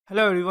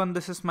Hello everyone,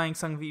 this is Mike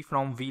Sangvi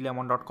from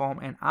vlemon.com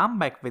and I'm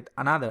back with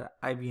another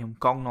IBM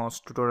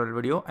Cognos tutorial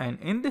video, and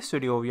in this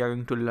video we are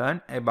going to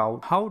learn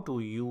about how to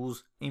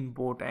use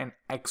import and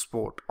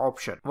export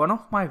option. One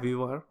of my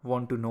viewer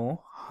want to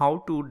know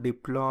how to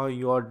deploy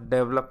your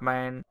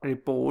development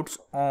reports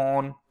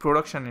on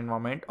production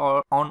environment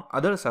or on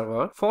other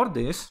server. For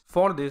this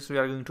we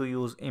are going to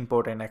use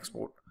import and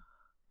export.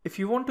 If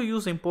you want to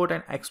use import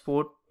and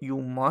export, you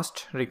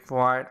must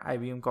require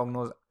IBM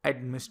Cognos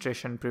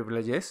administration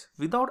privileges.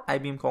 Without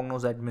IBM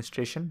Cognos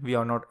administration, we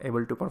are not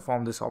able to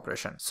perform this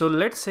operation. So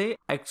let's say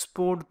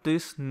export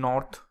this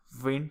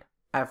Northwind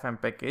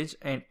FM package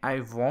and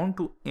I want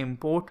to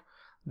import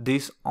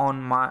this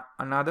on my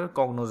another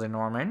Cognos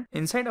environment.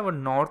 Inside our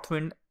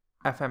Northwind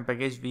FM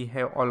package, we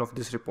have all of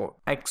this report.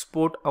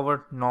 Export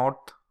our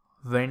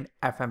Northwind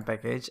FM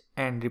package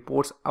and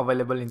reports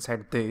available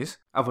inside this.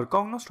 Our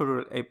Cognos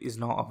tutorial app is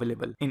now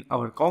available. In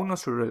our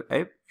Cognos tutorial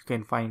app, you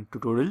can find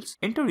tutorials,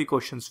 interview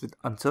questions with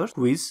answers,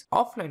 quiz,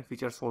 offline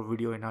features for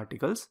video and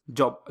articles,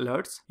 job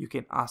alerts. You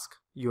can ask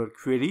your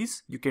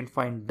queries. You can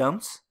find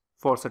dumps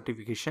for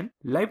certification,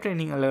 live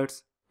training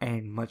alerts,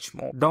 and much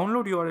more.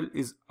 Download URL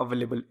is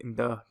available in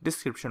the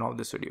description of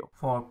this video.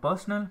 For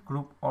personal,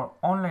 group, or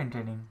online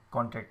training,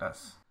 contact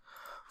us.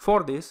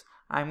 For this,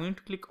 I'm going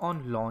to click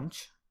on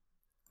Launch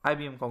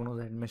IBM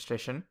Cognos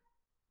Administration.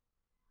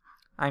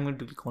 I'm going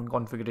to click on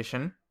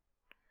Configuration.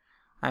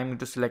 I'm going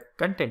to select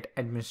Content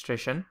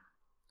Administration.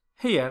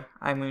 Here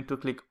I'm going to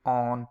click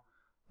on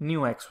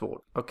New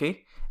Export.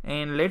 Okay,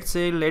 and let's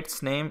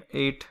name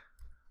it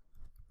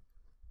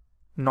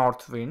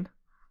Northwind.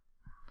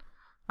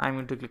 I'm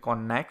going to click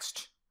on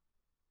Next.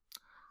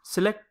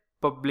 Select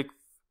Public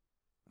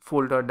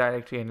Folder,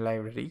 Directory, and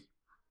Library.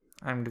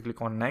 I'm going to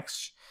click on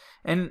Next.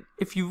 And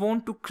if you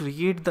want to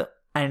create the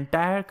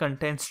entire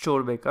content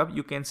store backup,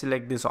 you can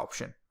select this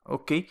option.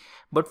 Okay,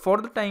 but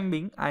for the time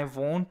being I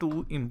want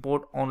to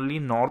import only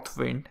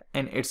Northwind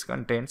and its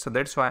content, so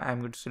that's why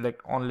I'm going to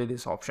select only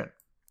this option.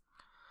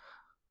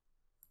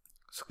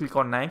 So click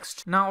on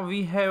Next. Now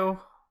we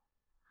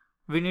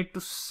need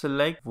to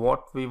select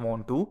what we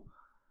want to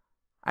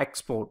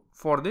export.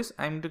 For this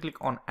I'm going to click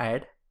on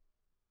Add,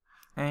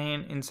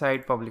 and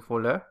inside public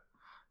folder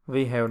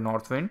we have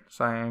Northwind,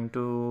 so I am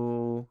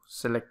to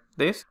select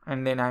this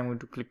and then I'm going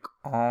to click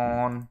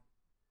on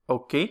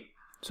OK.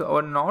 So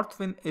our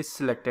Northwind is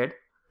selected.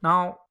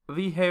 Now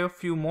we have a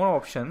few more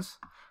options: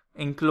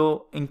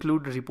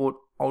 include report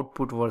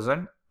output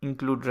version,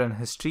 include run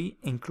history,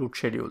 include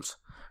schedules.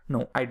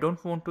 No, I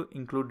don't want to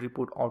include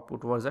report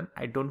output version.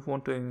 I don't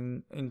want to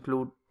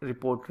include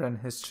report run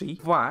history.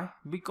 Why?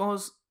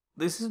 Because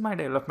this is my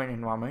development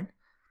environment,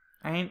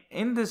 and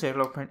in this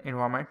development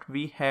environment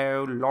we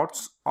have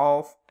lots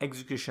of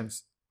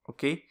executions.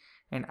 Okay,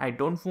 and I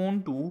don't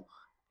want to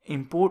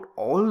import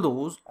all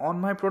those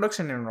on my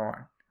production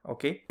environment.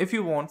 Okay, if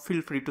you want,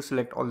 feel free to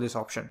select all this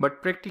option,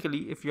 but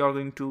practically if you are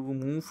going to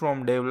move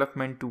from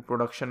development to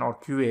production or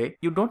QA,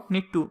 you don't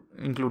need to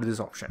include this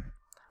option.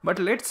 But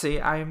let's say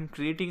I am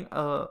creating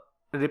a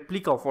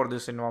replica for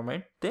this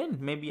environment, then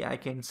maybe I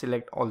can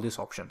select all these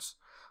options.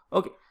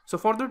 Okay, so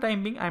for the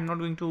time being I'm not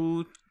going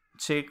to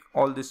check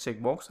all this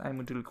checkbox. I'm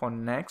going to click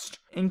on Next.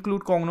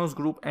 Include Cognos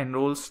group and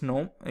roles,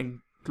 no.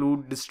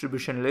 Include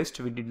distribution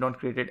list, we did not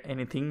create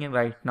anything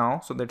right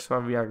now, so that's why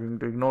we are going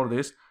to ignore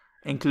this.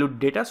 Include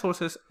data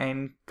sources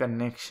and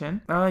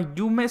connection.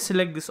 You may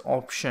select this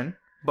option,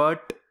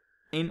 but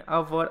in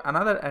our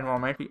another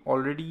environment we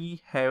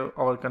already have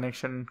our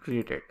connection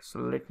created. So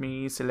let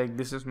me select,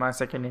 this is my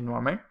second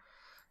environment.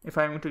 If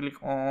I'm going to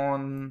click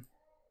on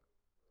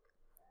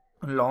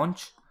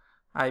Launch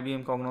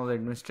IBM Cognos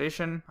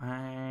Administration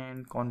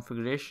and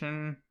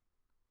Configuration,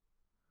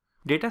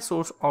 data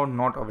source are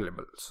not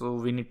available, so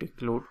we need to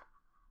include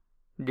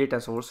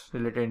data source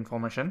related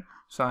information.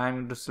 So I'm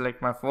going to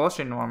select my first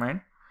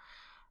environment,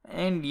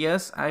 and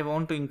yes, I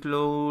want to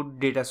include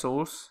data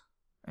source,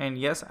 and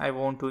yes, I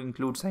want to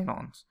include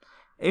sign-ons.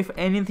 If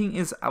anything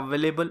is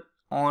available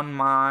on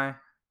my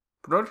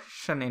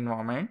production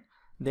environment,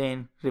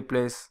 then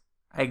replace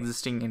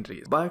existing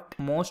entries. But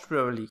most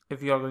probably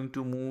if you are going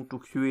to move to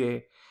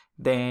QA,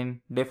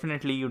 then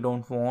definitely you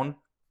don't want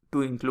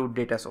to include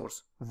data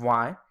source.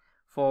 Why?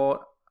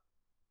 For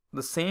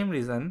the same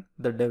reason,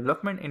 the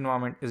development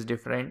environment is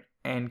different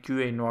and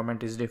QA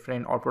environment is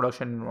different, or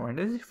production environment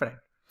is different.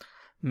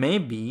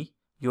 Maybe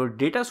your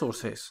data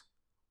sources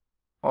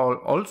are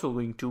also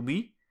going to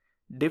be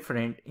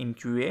different in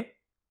QA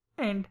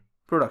and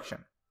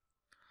production.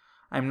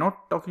 I'm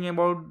not talking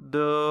about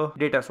the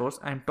data source,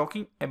 I'm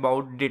talking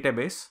about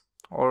database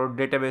or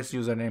database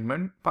username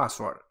and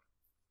password.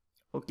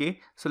 Okay,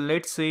 so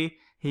let's say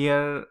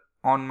here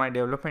on my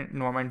development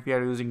environment we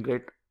are using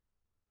get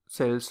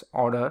sales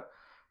order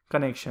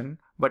connection,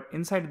 but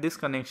inside this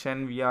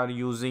connection we are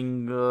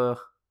using a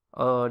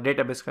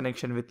database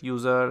connection with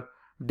user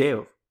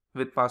dev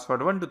with password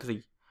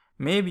 123.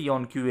 Maybe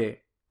on QA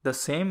the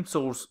same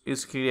source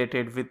is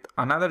created with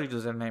another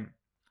username,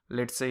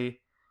 let's say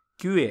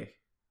QA,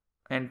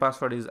 and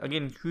password is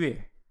again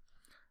QA,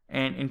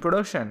 and in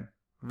production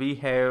we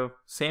have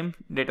same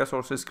data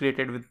sources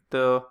created with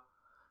the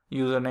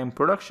username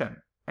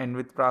production and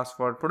with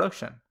password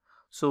production.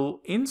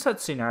 So in such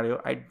scenario,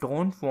 I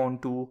don't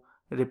want to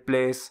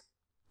replace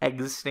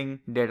existing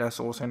data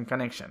source and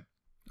connection.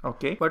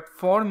 Okay, but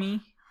for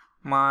me,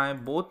 my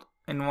both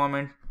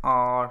environment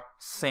are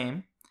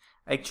same.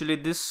 Actually,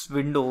 this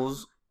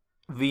Windows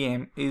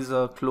VM is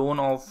a clone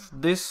of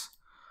this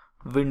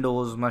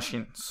Windows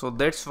machine. So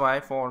that's why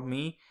for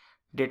me,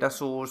 data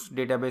source,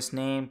 database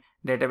name,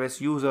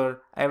 database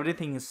user,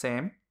 everything is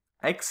same,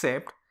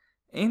 except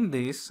in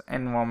this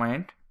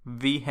environment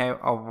we have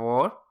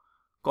our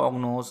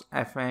Cognos,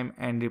 FM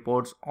and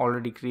reports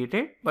already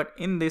created. But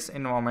in this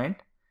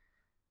environment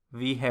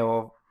we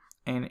have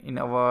in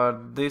our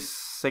this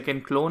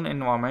second clone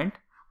environment,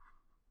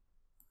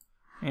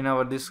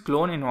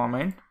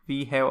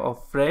 we have a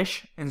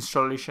fresh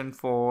installation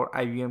for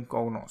IBM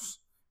Cognos.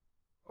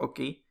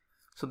 Okay,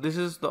 so this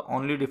is the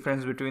only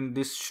difference between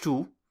these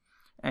two.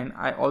 And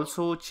I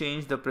also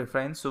changed the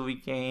preference so we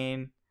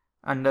can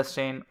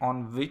understand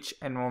on which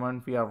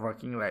environment we are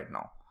working right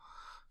now.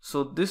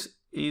 So this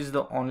is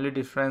the only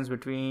difference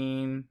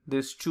between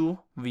these two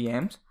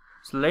VMs.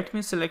 So let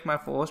me select my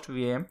first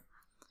VM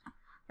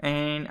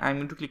and I'm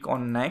going to click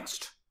on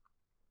next.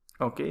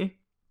 Okay,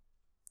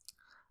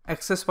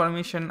 access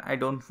permission I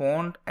don't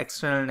want,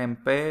 external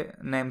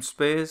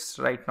namespace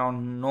right now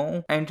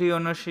no, entry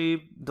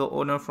ownership the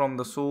owner from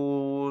the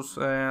source,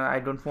 I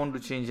don't want to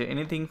change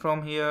anything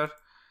from here.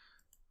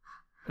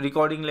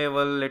 Recording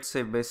level, let's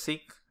say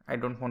basic, I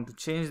don't want to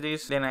change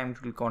this. Then I'm going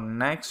to click on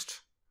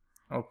next.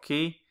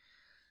 Okay,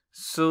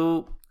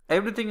 so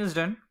everything is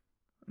done.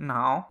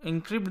 Now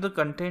encrypt the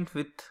content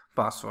with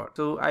password.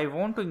 So I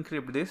want to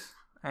encrypt this.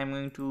 I'm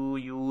going to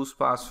use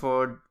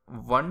password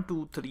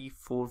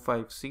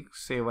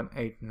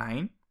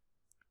 1234567889.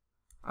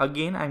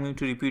 Again I'm going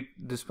to repeat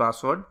this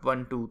password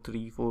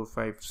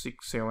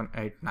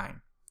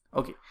 1234567889.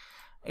 Okay,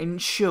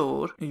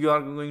 ensure you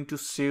are going to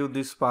save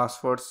this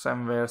password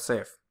somewhere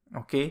safe.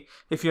 Okay,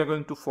 if you are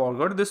going to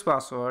forget this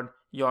password,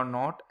 you are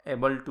not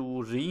able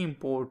to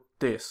re-import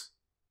this.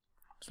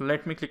 So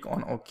let me click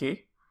on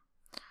OK,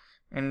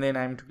 and then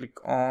I'm to click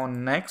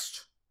on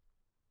next,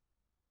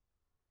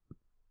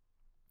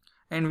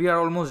 and we are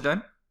almost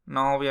done.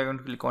 Now we are going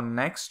to click on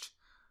next.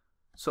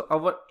 So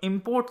our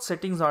import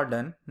settings are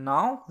done.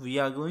 Now we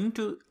are going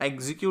to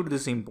execute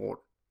this import.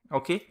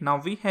 Okay,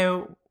 now we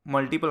have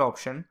multiple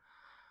options.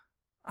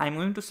 I'm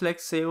going to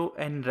select save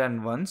and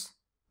run once.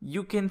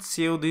 You can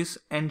save this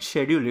and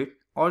schedule it,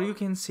 or you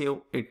can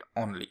save it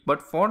only. But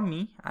for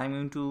me, I'm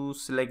going to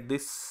select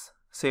this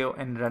save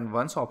and run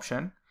once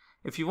option.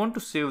 If you want to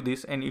save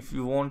this and if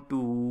you want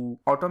to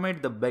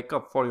automate the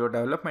backup for your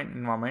development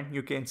environment,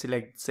 you can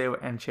select save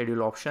and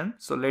schedule option.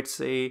 So let's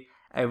say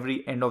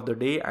every end of the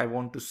day I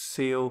want to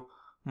save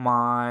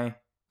my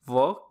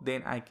work,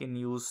 then I can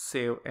use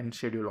save and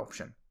schedule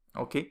option.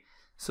 Okay,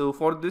 so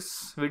for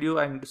this video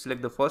I'm going to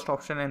select the first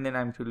option and then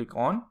I'm going to click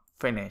on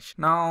finish.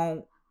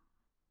 Now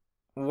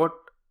what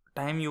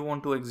time you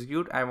want to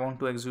execute? I want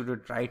to execute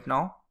it right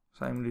now,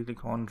 so I'm going to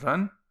click on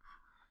run.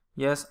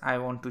 Yes, I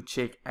want to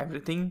check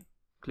everything.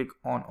 Click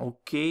on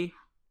OK,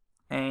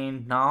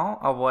 and now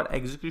our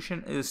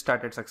execution is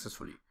started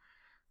successfully.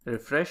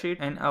 Refresh it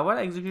and our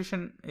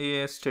execution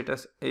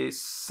status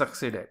is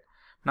succeeded.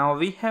 Now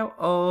we have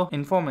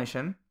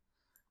information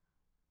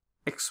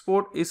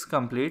export is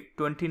complete,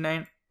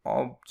 29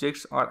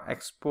 objects are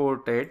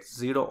exported,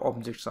 0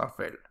 objects are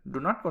failed. Do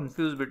not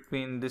confuse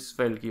between this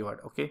failed keyword.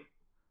 Okay,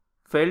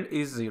 failed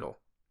is 0.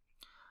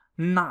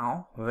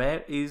 Now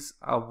where is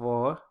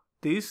our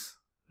these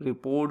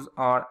reports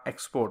are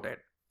exported?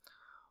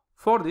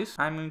 For this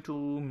I'm going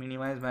to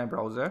minimize my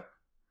browser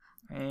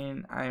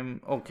and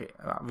I'm okay,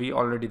 we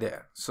already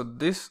there. So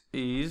this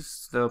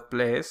is the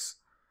place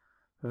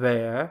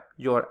where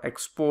your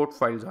export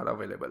files are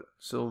available.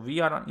 So we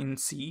are in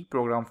C,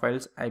 program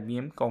files,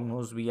 IBM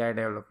Cognos BI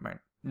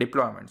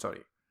deployment. So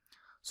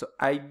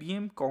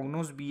IBM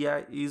Cognos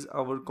BI is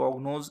our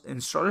Cognos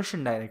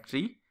installation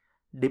directory.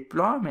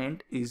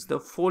 Deployment is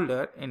the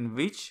folder in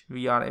which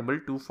we are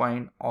able to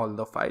find all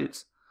the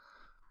files.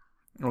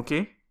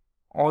 Okay,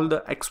 all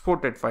the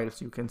exported files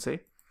you can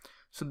say.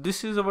 So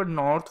this is our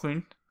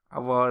Northwind,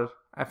 our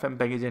FM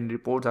package and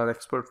reports are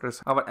exported.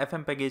 Our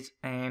FM package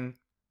and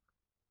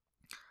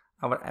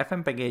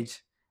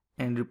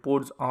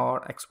reports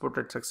are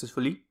exported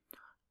successfully.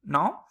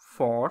 Now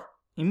for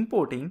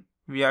importing,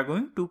 we are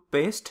going to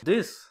paste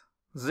this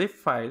zip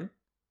file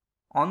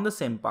on the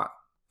same path.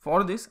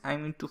 For this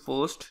I'm going to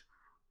first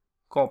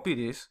copy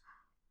this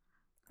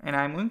and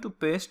I'm going to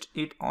paste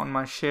it on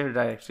my shared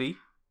directory.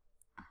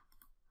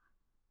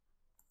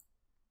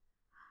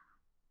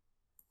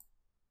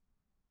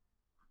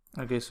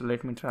 Okay, so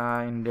let me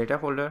try in data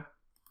folder.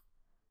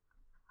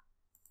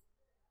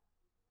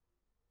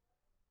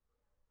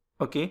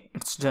 Okay,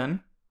 it's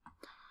done.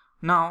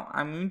 Now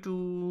I'm going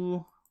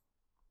to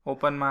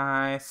open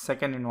my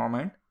second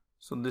environment.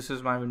 So this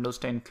is my Windows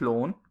 10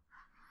 clone,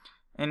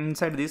 and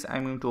inside this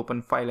I'm going to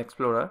open File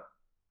Explorer.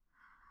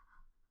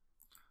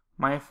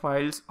 My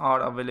files are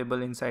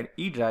available inside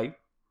E drive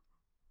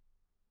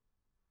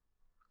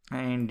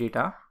and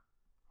data,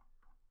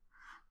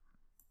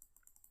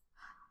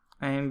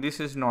 and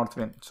this is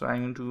Northwind. So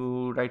I'm going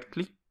to right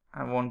click.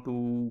 I want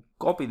to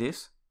copy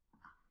this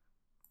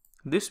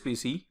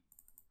PC,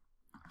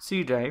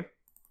 C drive,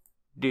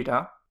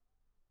 data.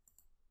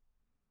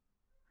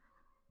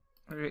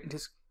 It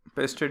is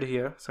pasted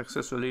here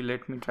successfully.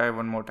 Let me try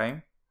one more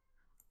time.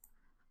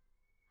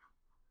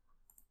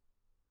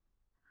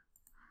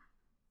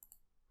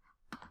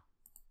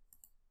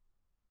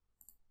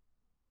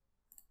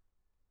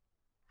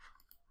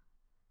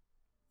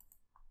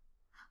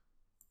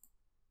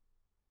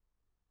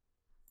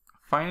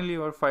 Finally,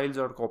 our files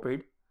are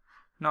copied.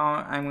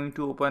 Now I'm going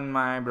to open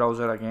my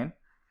browser again,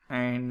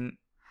 and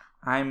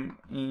I'm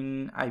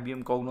in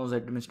IBM Cognos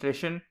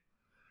administration.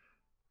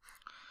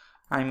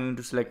 I'm going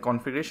to select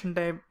configuration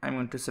tab. I'm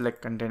going to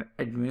select content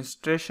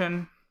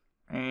administration,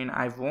 and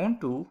I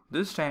want to,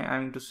 this time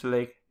I'm going to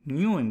select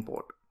new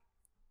import,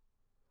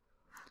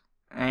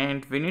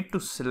 and we need to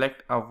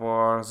select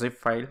our zip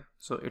file.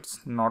 So it's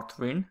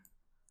Northwind.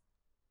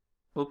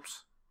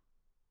 Oops.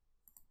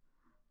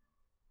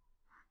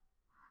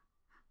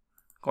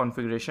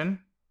 Configuration,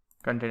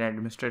 content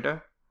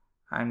administrator.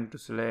 I'm going to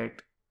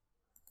select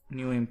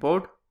new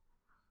import,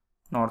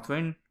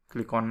 Northwind,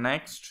 click on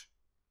next.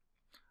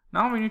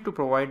 Now we need to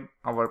provide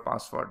our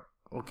password.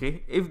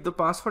 Okay, if the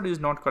password is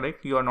not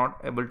correct, you are not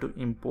able to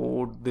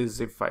import this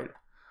zip file.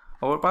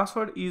 Our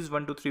password is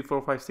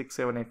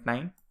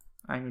 1234567889.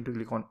 I'm going to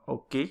click on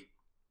OK.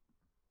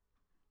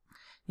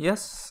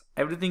 Yes,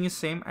 everything is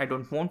same. I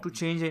don't want to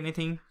change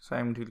anything, so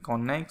I'm going to click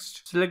on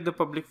next. Select the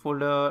public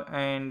folder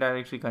and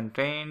directory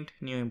contained,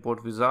 new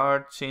import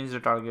wizard, change the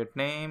target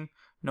name.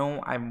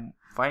 No, I'm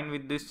fine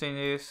with these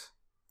changes.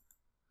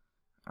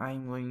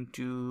 I'm going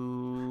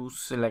to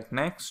select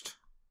next.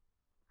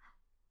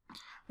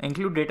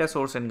 Include data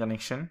source and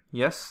connection.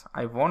 Yes,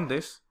 I want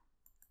this.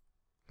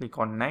 Click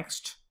on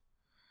next.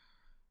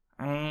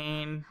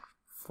 And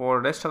for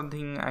rest of the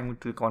thing, I'm going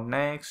to click on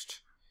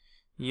next.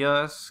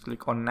 Yes,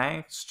 click on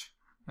next.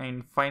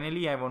 And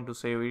finally, I want to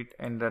save it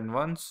and run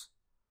once.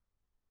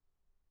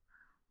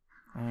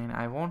 And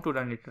I want to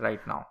run it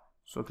right now.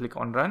 So click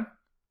on run.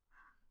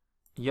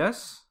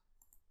 Yes.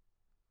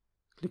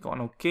 Click on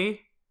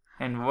OK.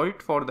 And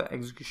wait for the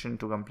execution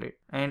to complete.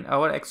 And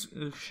our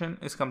execution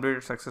is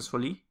completed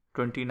successfully.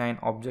 29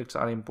 objects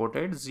are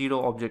imported. 0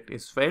 object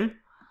is failed.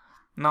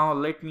 Now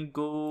let me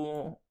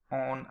go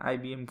on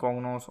IBM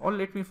Cognos, or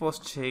let me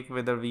first check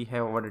whether we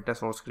have our data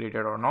source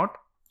created or not.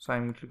 So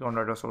I'm going to click on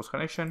data source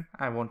connection.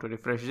 I want to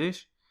refresh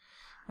this.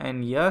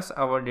 And yes,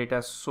 our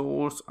data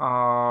source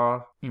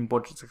are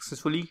imported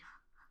successfully.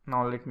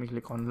 Now let me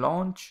click on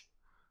launch.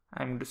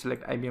 I'm going to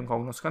select IBM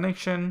Cognos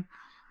connection.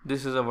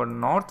 This is our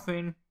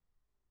Northwind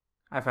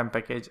FM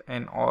package,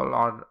 and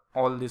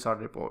all these are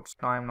reports.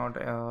 Now I'm not,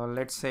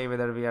 let's say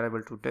whether we are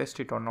able to test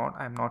it or not.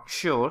 I'm not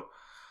sure.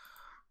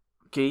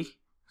 Okay,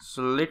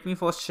 so let me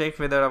first check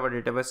whether our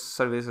database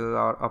services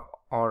are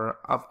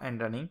up and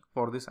running.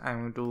 For this,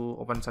 I'm going to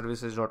open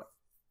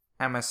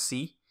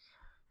services.msc,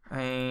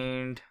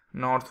 and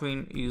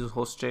Northwind is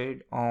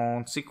hosted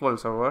on SQL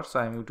Server. So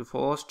I'm going to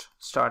first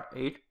start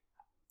it,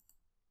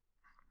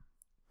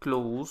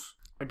 close.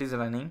 It is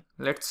running.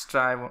 Let's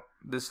try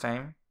this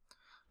time.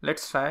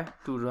 Let's try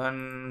to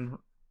run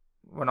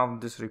one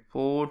of this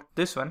report.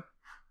 This one,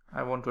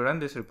 I want to run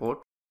this report.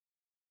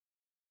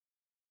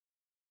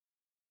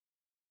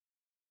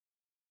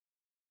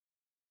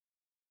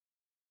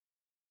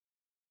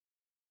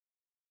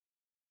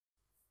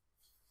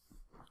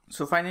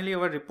 So finally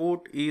our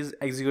report is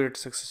executed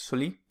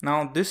successfully.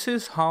 Now this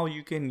is how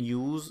you can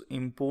use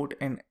import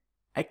and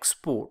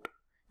export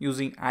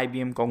using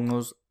IBM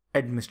Cognos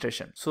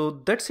administration.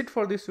 So that's it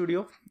for this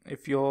video.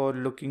 If you're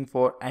looking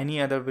for any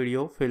other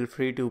video, feel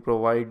free to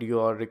provide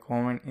your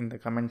requirement in the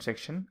comment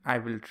section. I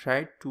will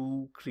try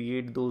to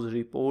create those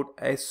reports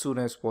as soon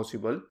as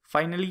possible.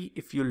 Finally,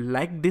 if you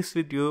like this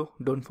video,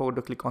 don't forget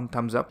to click on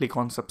thumbs up, click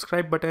on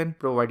subscribe button,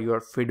 provide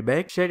your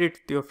feedback, share it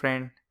with your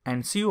friend,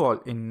 and see you all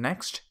in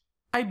next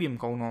IBM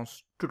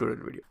Cognos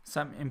tutorial video.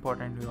 Some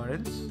important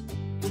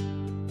URLs.